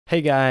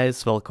Hey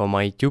guys, welcome to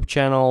my YouTube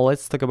channel.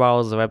 Let's talk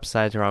about the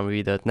website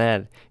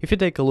Ramwea.net. If you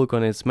take a look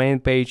on its main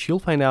page, you'll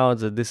find out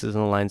that this is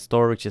an online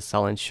store which is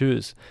selling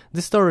shoes.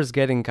 This store is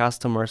getting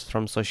customers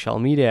from social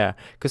media,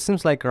 cause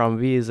seems like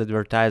Ramwea is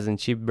advertising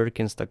cheap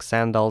Birkenstock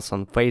sandals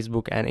on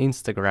Facebook and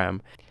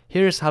Instagram.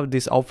 Here's how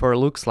this offer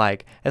looks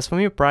like. As for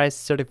me, price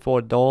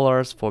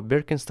 $34 for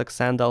Birkenstock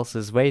sandals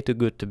is way too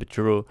good to be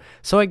true.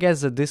 So I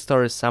guess that this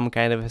store is some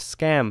kind of a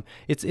scam.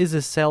 It's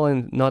either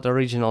selling not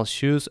original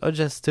shoes or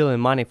just stealing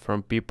money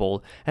from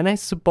people. And I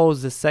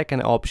suppose the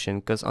second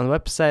option, cause on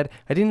website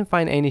I didn't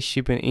find any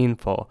shipping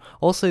info.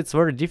 Also, it's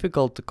very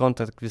difficult to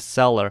contact the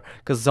seller,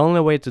 cause the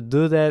only way to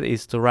do that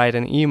is to write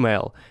an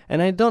email.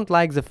 And I don't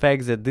like the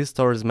fact that this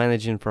store is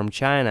managing from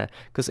China,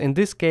 cause in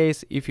this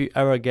case, if you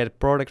ever get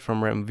product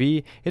from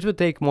Ramwea, it would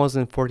take more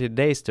than 40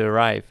 days to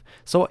arrive.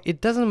 So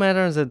it doesn't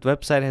matter that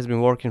website has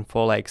been working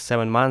for like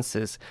 7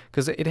 months,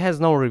 cause it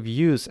has no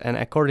reviews, and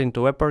according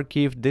to Web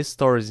Archive, this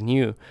store is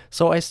new.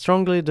 So I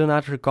strongly do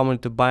not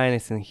recommend to buy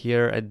anything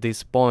here at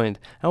this point.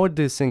 And what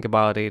do you think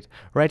about it?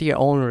 Write your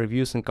own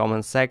reviews in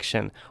comment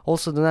section.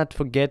 Also, do not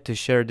forget to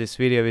share this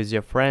video with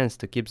your friends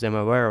to keep them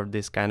aware of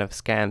this kind of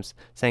scams.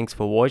 Thanks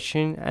for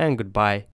watching and goodbye.